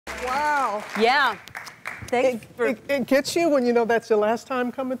Wow. Yeah. It gets you when you know that's your last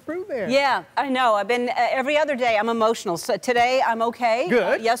time coming through there. Yeah, I know. I've been, every other day I'm emotional. So today I'm okay.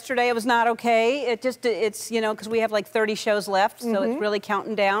 Good. Yesterday I was not okay. It's, you know, because we have like 30 shows left, so it's really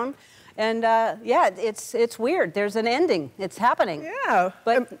counting down. And yeah, it's weird. There's an ending. It's happening. Yeah.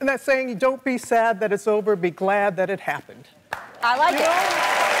 But and that saying, you don't be sad that it's over, be glad that it happened. I like it.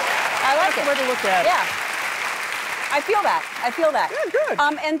 I like it. That's the way to look at it. Yeah. I feel that. I feel that. Yeah, good.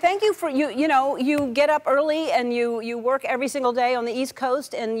 And thank you for, you know, you get up early and you work every single day on the East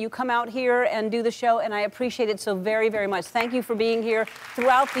Coast and you come out here and do the show, and I appreciate it so very, very much. Thank you for being here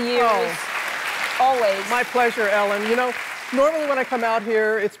throughout the years. Oh. Always. My pleasure, Ellen. You know, normally when I come out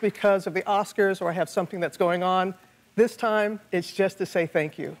here, it's because of the Oscars or I have something that's going on. This time, it's just to say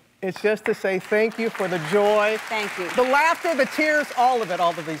thank you. It's just to say thank you for the joy. Thank you. The laughter, the tears, all of it, all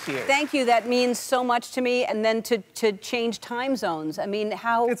of these years. Thank you. That means so much to me. And then to change time zones. I mean,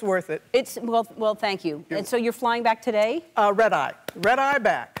 how... It's worth it. It's, well, thank you. And so you're flying back today? Red eye. Red eye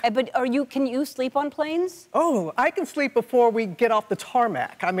back. But can you sleep on planes? Oh, I can sleep before we get off the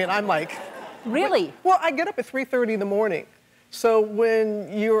tarmac. I mean, I'm like... Really? Well, I get up at 3:30 in the morning. So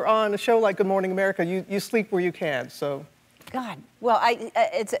when you're on a show like Good Morning America, you sleep where you can, so... God. Well,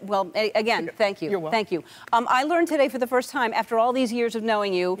 again, thank you. You're welcome. Thank you. I learned today for the first time, after all these years of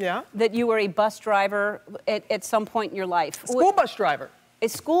knowing you, that you were a bus driver at some point in your life. School bus driver. A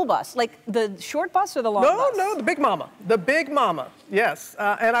school bus, like the short bus or the long bus? No, the big mama. The big mama, yes.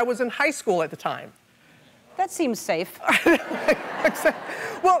 And I was in high school at the time. That seems safe.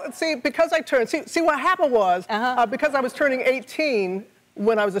 Well, see, because I turned, see what happened was, because I was turning 18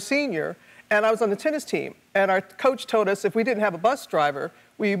 when I was a senior, and I was on the tennis team, and our coach told us if we didn't have a bus driver,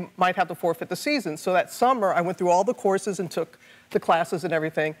 we might have to forfeit the season. So that summer, I went through all the courses and took the classes and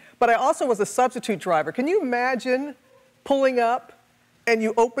everything. But I also was a substitute driver. Can you imagine pulling up and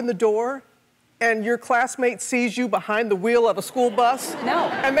you open the door and your classmate sees you behind the wheel of a school bus? No.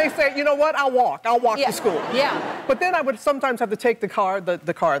 And they say, you know what, I'll walk to school. Yeah. But then I would sometimes have to take the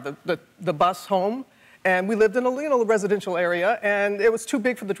bus home. And we lived in a residential area, and it was too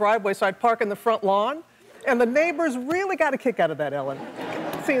big for the driveway, so I'd park in the front lawn. And the neighbors really got a kick out of that, Ellen,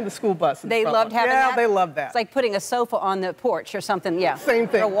 seeing the school bus. They loved having that? Yeah, they loved that. It's like putting a sofa on the porch or something, yeah. Same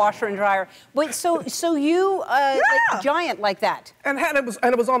thing. Or a washer and dryer. But so you, like, giant like that. And it was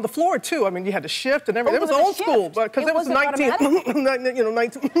on the floor, too. I mean, you had to shift and everything. Oh, it was old school, because it was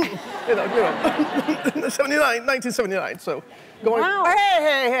 1979, so going, wow.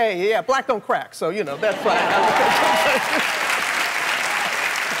 Hey, yeah, black don't crack, so, you know, that's fine.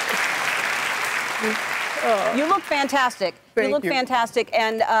 You look fantastic. Thank you look fantastic.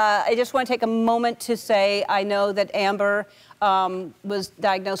 And I just want to take a moment to say I know that Amber was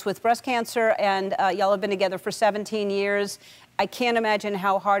diagnosed with breast cancer, and y'all have been together for 17 years. I can't imagine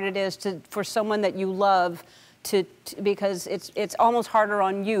how hard it is for someone that you love because it's almost harder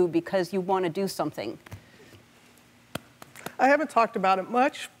on you because you want to do something. I haven't talked about it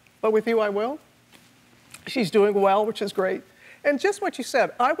much, but with you I will. She's doing well, which is great. And just what you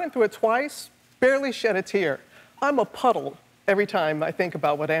said, I went through it twice, barely shed a tear. I'm a puddle every time I think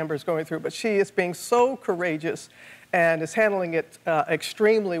about what Amber's going through, but she is being so courageous and is handling it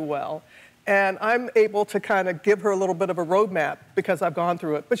extremely well. And I'm able to kind of give her a little bit of a roadmap because I've gone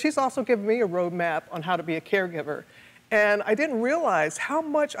through it. But she's also given me a roadmap on how to be a caregiver. And I didn't realize how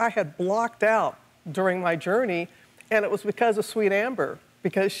much I had blocked out during my journey, and it was because of sweet Amber,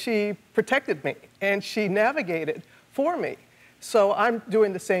 because she protected me and she navigated for me. So I'm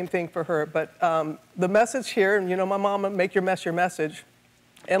doing the same thing for her. But the message here, and you know my mama, make your mess your message.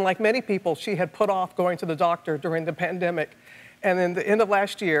 And like many people, she had put off going to the doctor during the pandemic. And in the end of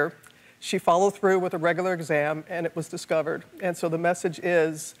last year, she followed through with a regular exam, and it was discovered. And so the message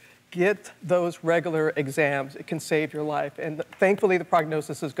is, get those regular exams. It can save your life. And thankfully, the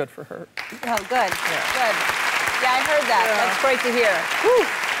prognosis is good for her. Oh, good, good. Yeah, I heard that. Yeah. That's great to hear. Whew.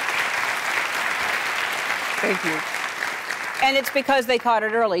 Thank you. And it's because they caught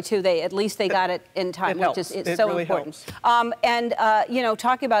it early, too. At least they got it in time, which is so really important. Helps. You know,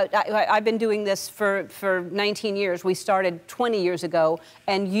 talking about, I've been doing this for 19 years. We started 20 years ago,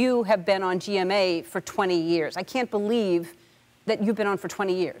 and you have been on GMA for 20 years. I can't believe that you've been on for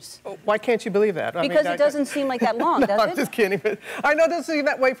 20 years. Why can't you believe that? Because it doesn't seem like that long, does it? I'm just kidding. I know it doesn't seem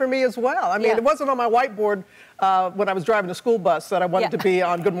that way for me as well. I mean, it wasn't on my whiteboard when I was driving a school bus that I wanted to be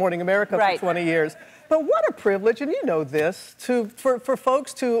on Good Morning America for 20 years. But what a privilege, and you know this, for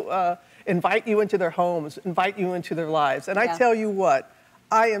folks to invite you into their homes, invite you into their lives. And I tell you what,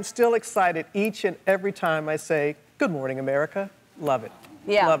 I am still excited each and every time I say, Good Morning America. Love it.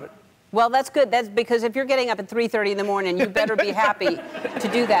 Yeah. Love it. Well, that's good. That's because if you're getting up at 3:30 in the morning, you better be happy to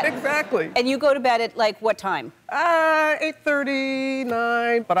do that. Exactly. And you go to bed at like what time? 8:30,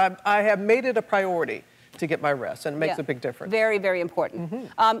 9. But I have made it a priority to get my rest, and it makes a big difference. Very, very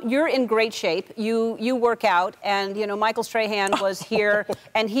important. You're in great shape. You work out, and you know Michael Strahan was here,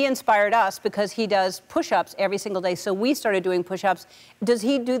 and he inspired us because he does push-ups every single day. So we started doing push-ups. Does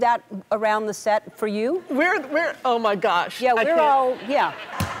he do that around the set for you? We're oh my gosh. Yeah, we're all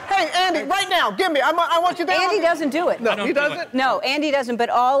Hey, Andy, right now, give me. I want you down. Andy doesn't do it. No, he doesn't? No, Andy doesn't, but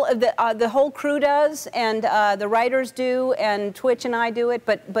all of the whole crew does, and the writers do, and Twitch and I do it,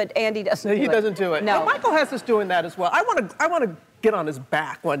 but Andy doesn't do it. He doesn't do it. No. And Michael has us doing that as well. I want to get on his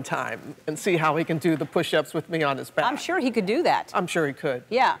back one time and see how he can do the push-ups with me on his back. I'm sure he could do that. I'm sure he could.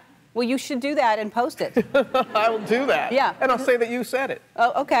 Yeah. Well, you should do that and post it. I will do that. Yeah. And I'll say that you said it.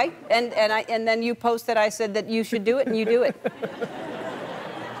 Oh, okay. And then you post that I said that you should do it, and you do it.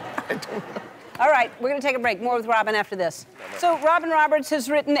 I don't know. All right, we're going to take a break. More with Robin after this. So Robin Roberts has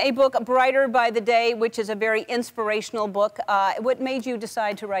written a book, Brighter by the Day, which is a very inspirational book. What made you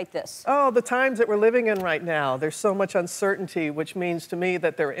decide to write this? Oh, the times that we're living in right now. There's so much uncertainty, which means to me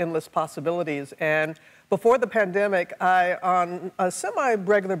that there are endless possibilities. And before the pandemic, I, on a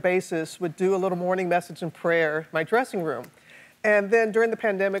semi-regular basis, would do a little morning message and prayer in my dressing room. And then during the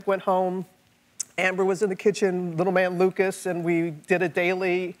pandemic, went home. Amber was in the kitchen, little man Lucas, and we did a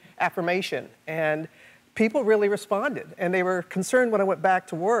daily affirmation. And people really responded. And they were concerned when I went back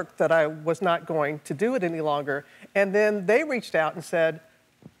to work that I was not going to do it any longer. And then they reached out and said,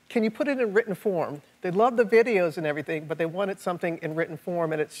 can you put it in written form? They loved the videos and everything, but they wanted something in written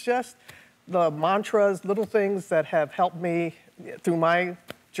form. And it's just the mantras, little things that have helped me through my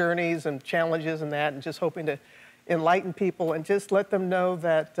journeys and challenges and that, and just hoping to enlighten people and just let them know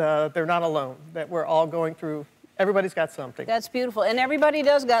that they're not alone, that we're all going through, everybody's got something. That's beautiful. And everybody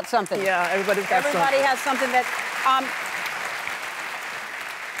does got something. Yeah, everybody's got something. Everybody has something that...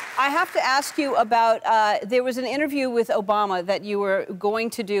 I have to ask you about, there was an interview with Obama that you were going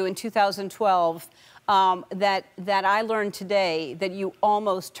to do in 2012 that I learned today that you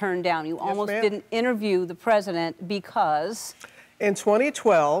almost turned down. You almost didn't interview the president because... In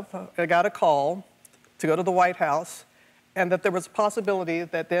 2012, I got a call to go to the White House, and that there was a possibility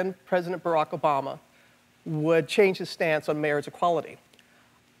that then President Barack Obama would change his stance on marriage equality.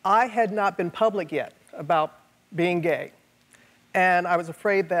 I had not been public yet about being gay, and I was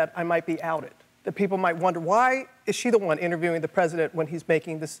afraid that I might be outed, that people might wonder, why is she the one interviewing the president when he's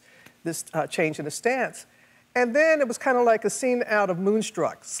making this change in his stance? And then it was kind of like a scene out of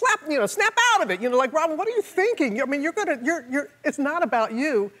Moonstruck. Snap out of it. Like, Robin, what are you thinking? I mean, it's not about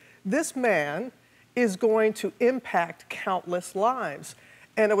you. This man is going to impact countless lives.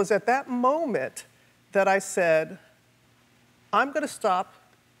 And it was at that moment that I said, I'm going to stop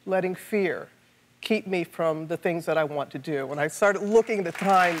letting fear keep me from the things that I want to do. When I started looking at the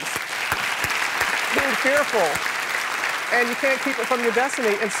times, being fearful, and you can't keep it from your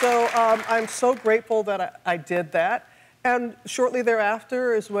destiny. And so I'm so grateful that I did that. And shortly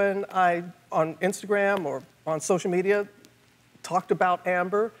thereafter is when I, on Instagram or on social media, talked about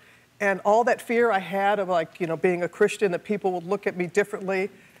Amber. And all that fear I had of, like, being a Christian, that people would look at me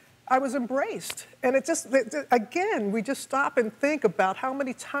differently, I was embraced. And it just, again, we just stop and think about how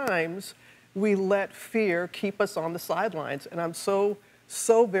many times we let fear keep us on the sidelines. And I'm so,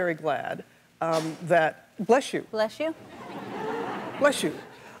 so very glad that, bless you. Bless you. Bless you.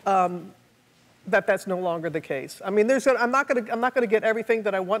 That's no longer the case. I mean, I'm not gonna get everything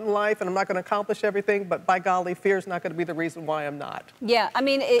that I want in life, and I'm not gonna accomplish everything, but by golly, fear is not gonna be the reason why I'm not. Yeah, I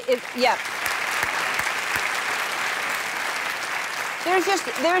mean, yeah.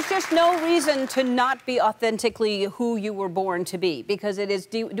 There's just no reason to not be authentically who you were born to be, because it is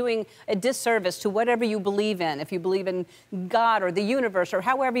doing a disservice to whatever you believe in. If you believe in God or the universe or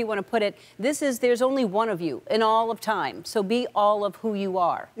however you want to put it, there's only one of you in all of time. So be all of who you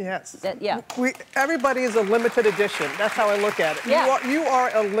are. Yes. Yeah. Everybody is a limited edition. That's how I look at it. Yeah. You are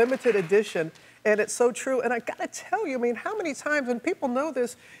a limited edition. And it's so true. And I got to tell you, I mean, how many times, and people know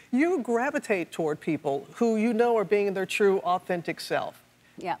this, you gravitate toward people who you know are being their true, authentic self.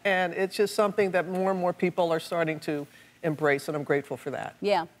 Yeah. And it's just something that more and more people are starting to embrace, and I'm grateful for that.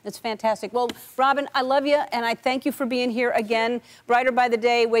 Yeah, it's fantastic. Well, Robin, I love you, and I thank you for being here again. Brighter by the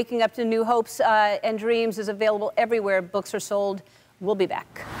Day, Waking Up to New Hopes and Dreams is available everywhere books are sold. We'll be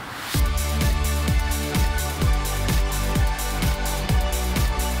back.